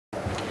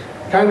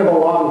kind of a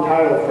long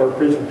title for a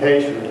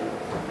presentation,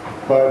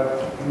 but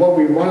what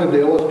we wanted to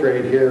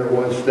illustrate here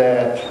was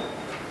that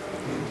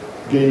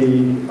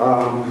the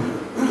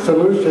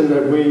solution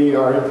that we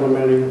are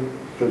implementing,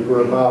 because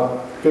we're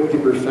about 50%,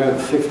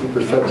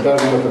 60%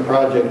 done with the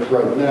project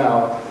right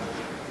now,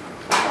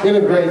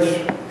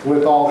 integrates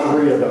with all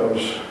three of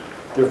those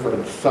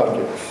different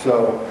subjects.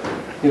 So,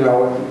 you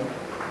know,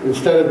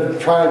 instead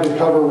of trying to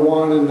cover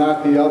one and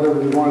not the other,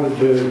 we wanted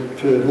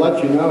to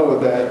let you know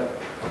that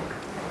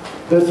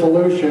this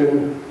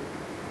solution,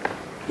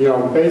 you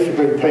know,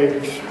 basically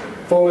takes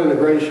full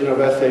integration of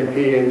SAP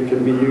and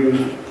can be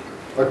used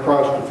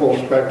across the full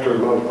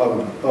spectrum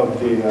of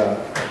the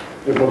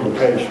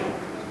implementation.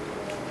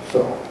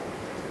 So,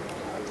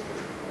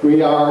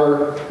 we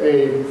are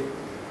a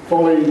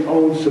fully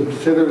owned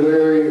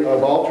subsidiary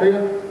of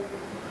Altria,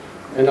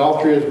 and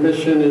Altria's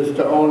mission is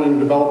to own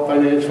and develop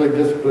financially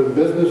disciplined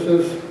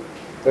businesses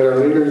that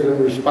are leaders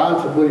in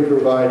responsibly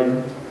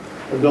providing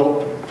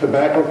adult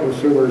tobacco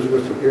consumers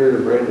with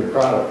superior branded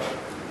products.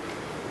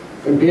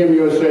 And PM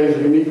USA's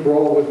unique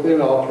role within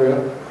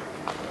Altria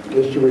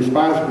is to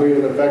responsibly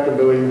and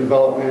effectively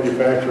develop,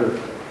 manufacture,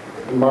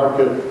 and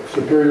market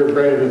superior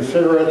branded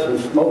cigarettes and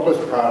smokeless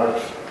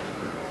products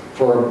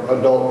for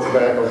adult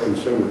tobacco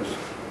consumers.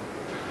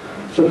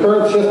 So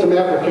current system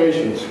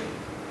applications.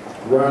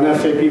 We're on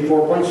SAP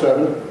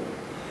 4.7.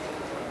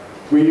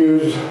 We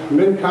use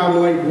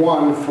Mincom Link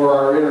 1 for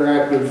our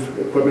interactive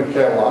equipment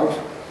catalogs.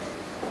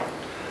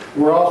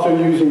 We're also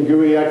using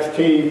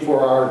GuiXT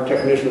for our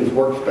technicians'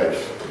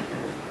 workspace.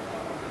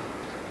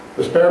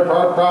 The spare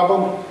part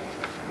problem?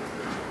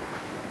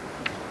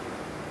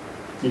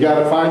 You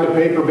got to find a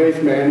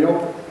paper-based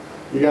manual.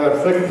 You got to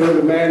flick through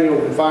the manual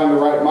to find the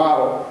right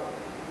model.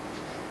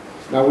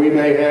 Now we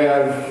may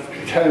have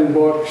 10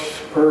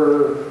 books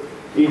per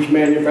each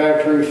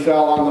manufacturing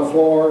cell on the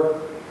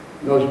floor.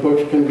 Those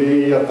books can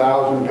be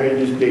 1,000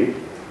 pages deep.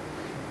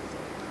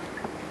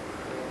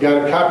 You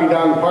got to copy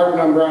down the part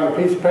number on a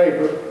piece of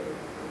paper.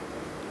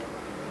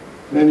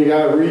 Then you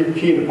got to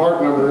re-key the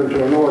part number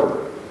into an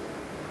order.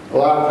 A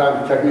lot of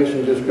times the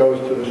technician just goes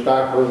to the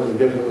stock room and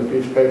gives them the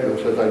piece of paper and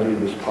says, I need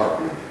this part.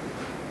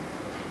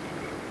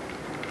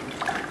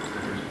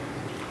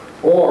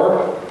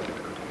 Or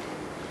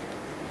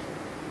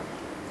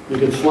you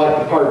can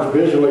select the parts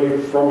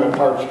visually from a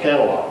parts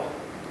catalog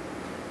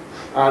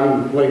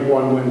on Link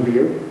 1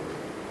 WinView,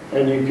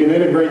 and you can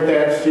integrate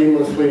that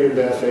seamlessly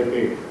into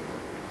SAP.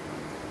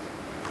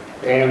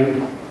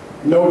 And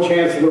no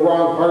chance of the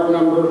wrong part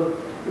number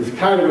is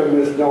kind of a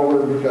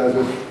misnomer because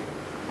of,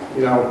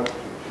 you know,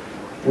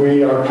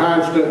 we are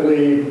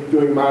constantly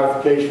doing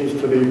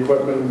modifications to the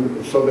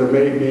equipment, so there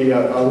may be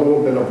a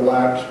little bit of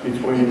lapse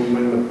between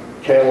when the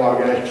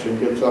catalog actually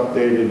gets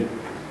updated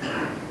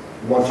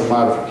once a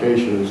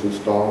modification is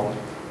installed.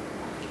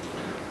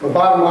 But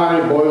bottom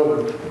line, it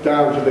boils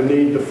down to the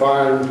need to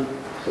find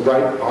the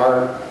right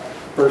part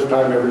first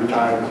time every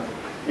time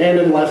and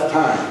in less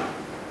time.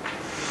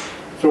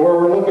 So where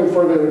we're looking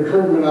for the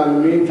improvement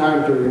on the mean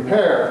time to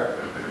repair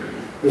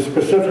is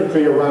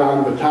specifically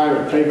around the time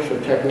it takes a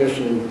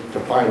technician to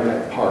find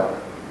that part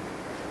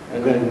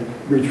and then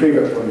retrieve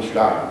it from the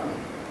stock.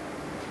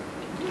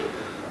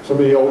 Some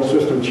of the old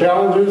system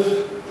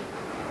challenges: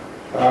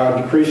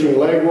 decreasing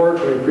legwork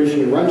and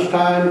increasing wrench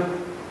time,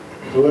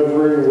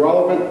 delivering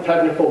relevant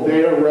technical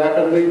data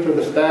rapidly to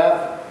the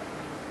staff,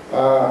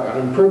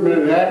 an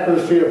improvement in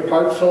accuracy of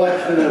part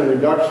selection and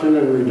reduction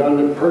in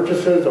redundant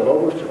purchases of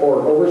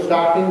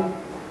overstocking,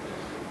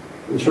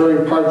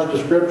 ensuring parts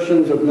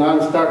descriptions of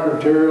non-stock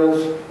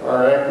materials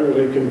are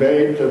accurately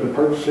conveyed to the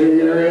purchasing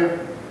area,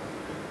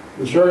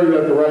 ensuring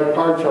that the right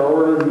parts are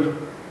ordered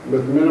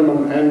with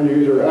minimum end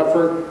user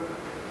effort,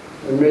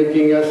 and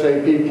making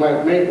SAP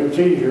plant maintenance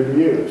easier to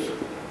use.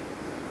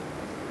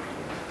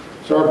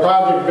 So our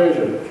project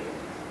vision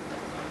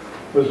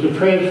was to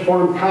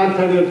transform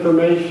content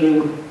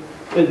information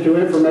into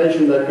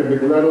information that could be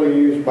readily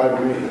used by the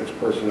maintenance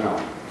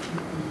personnel.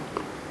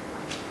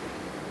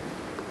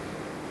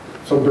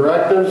 Some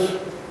directives: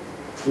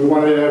 we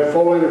wanted to have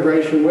full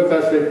integration with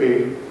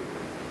SAP,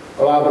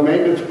 allow the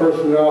maintenance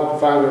personnel to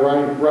find the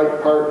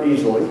right part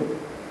easily,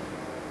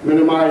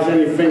 minimize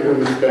any finger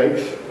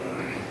mistakes,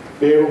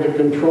 be able to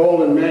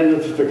control and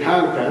manage the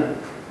content,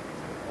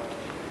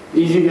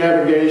 easy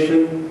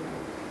navigation,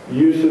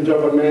 usage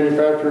of a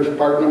manufacturer's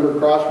part number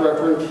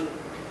cross-reference,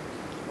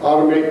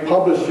 automate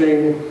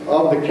publishing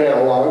of the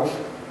catalogs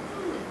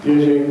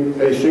using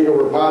a single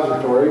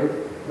repository,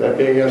 that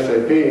being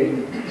SAP,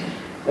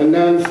 and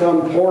then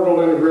some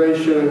portal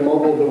integration and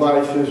mobile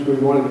devices. We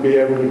wanted to be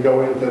able to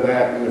go into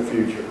that in the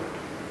future.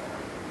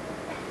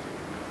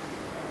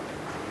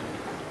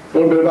 A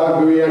little bit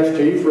about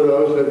GuiXT for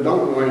those that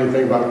don't know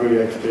anything about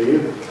GuiXT.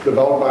 It's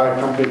developed by a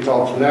company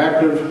called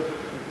Directives,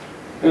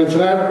 and it's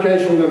an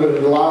application that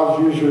allows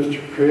users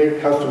to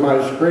create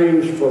customized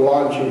screens for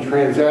launching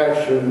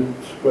transactions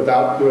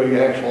without doing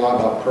actual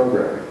out-of-box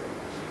programming.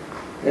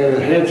 And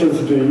it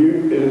enhances the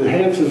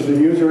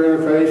user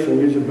interface and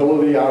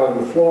usability out on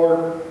the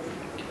floor.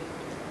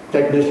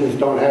 technicians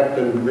don't have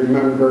to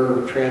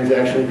remember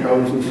transaction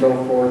codes and so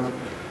forth.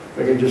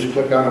 They can just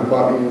click on a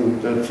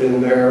button that's in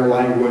their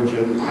language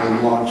and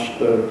launch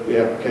the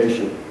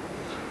application.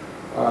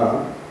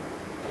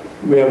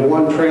 We have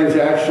one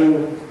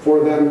transaction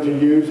for them to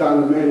use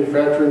on the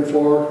manufacturing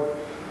floor,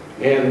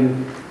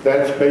 and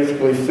that's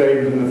basically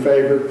saved in the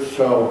favorites,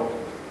 so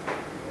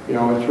you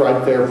know it's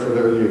right there for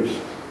their use.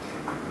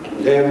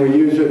 And we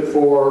use it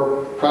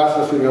for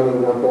processing other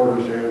work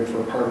orders and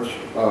for parts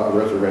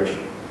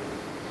reservation.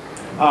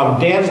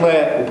 Dan's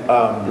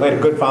laid a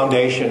good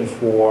foundation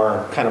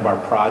for kind of our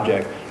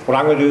project. What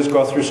I'm going to do is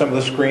go through some of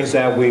the screens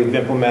that we've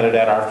implemented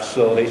at our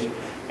facilities,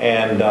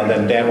 and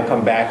then Dan will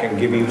come back and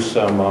give you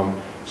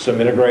some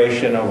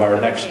integration of our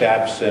next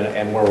steps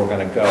and where we're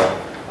going to go.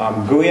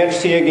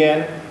 GuiXT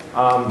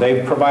again,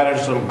 they've provided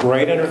some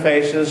great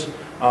interfaces.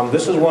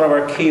 This is one of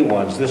our key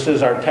ones. This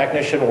is our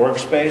technician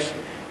workspace,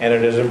 and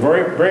it is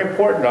very, very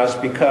important to us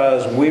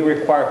because we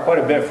require quite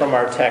a bit from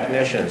our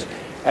technicians.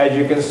 As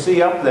you can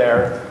see up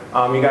there,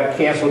 you got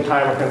cancel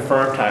time or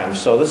confirm time.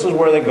 So this is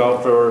where they go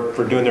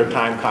for doing their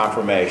time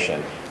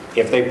confirmation.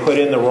 If they put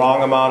in the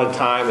wrong amount of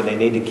time and they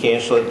need to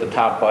cancel it, the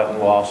top button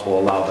will also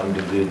allow them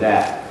to do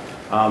that.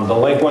 The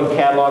link one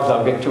catalogs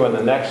I'll get to in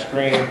the next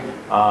screen.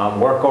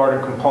 Work order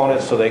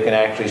components so they can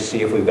actually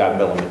see if we've got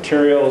bill of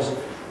materials.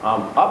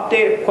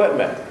 Update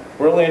equipment.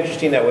 Really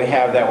interesting that we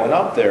have that one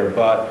up there,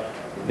 but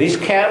these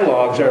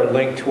catalogs are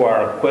linked to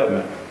our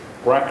equipment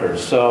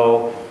records.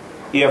 So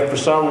if for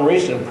some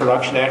reason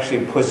production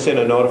actually puts in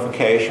a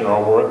notification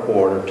or a work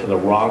order to the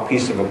wrong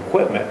piece of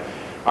equipment,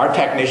 our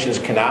technicians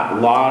cannot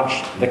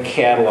launch the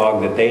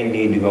catalog that they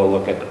need to go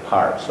look at the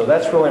part. So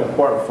that's really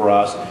important for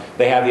us.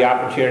 They have the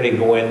opportunity to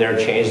go in there,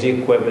 change the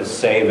equipment,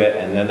 save it,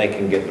 and then they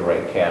can get the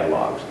right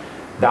catalogs.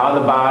 Down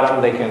the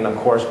bottom, they can, of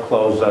course,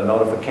 close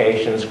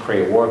notifications,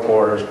 create work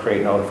orders,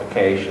 create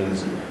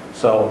notifications.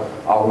 So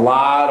a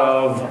lot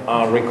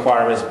of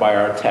requirements by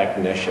our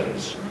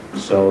technicians.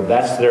 So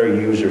that's their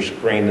user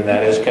screen, and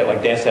that is,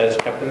 like Dan said,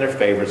 it's kept in their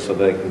favorites so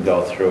they can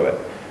go through it.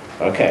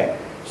 Okay,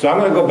 so I'm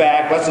going to go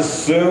back. Let's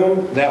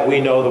assume that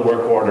we know the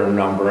work order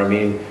number. I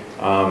mean,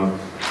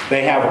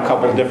 they have a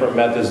couple different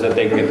methods that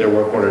they can get their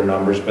work order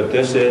numbers, but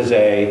this is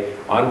a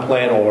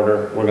unplanned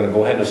order. We're going to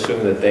go ahead and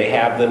assume that they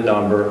have the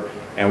number,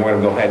 and we're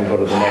going to go ahead and go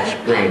to the next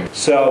screen.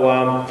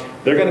 So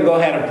they're going to go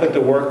ahead and put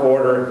the work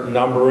order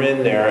number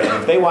in there, and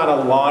if they want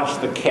to launch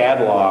the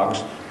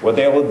catalogs, what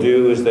they will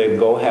do is they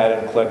go ahead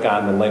and click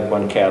on the link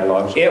one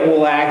catalogs. It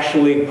will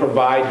actually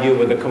provide you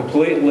with a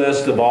complete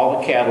list of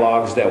all the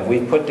catalogs that we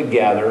put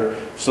together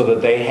so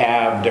that they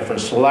have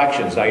different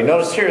selections. Now you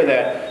notice here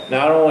that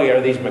not only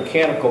are these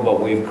mechanical, but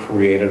we've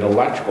created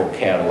electrical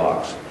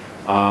catalogs.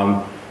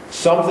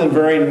 Something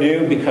very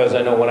new, because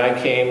I know when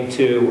I came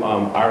to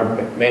our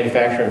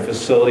manufacturing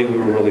facility, we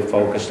were really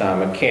focused on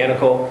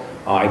mechanical.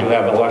 I do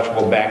have an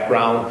electrical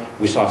background.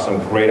 We saw some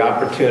great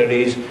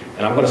opportunities,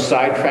 and I'm going to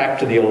sidetrack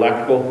to the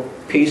electrical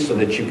piece so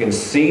that you can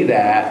see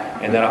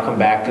that, and then I'll come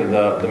back to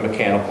the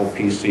mechanical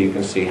piece so you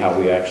can see how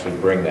we actually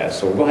bring that.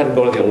 So we'll go ahead and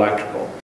go to the electrical.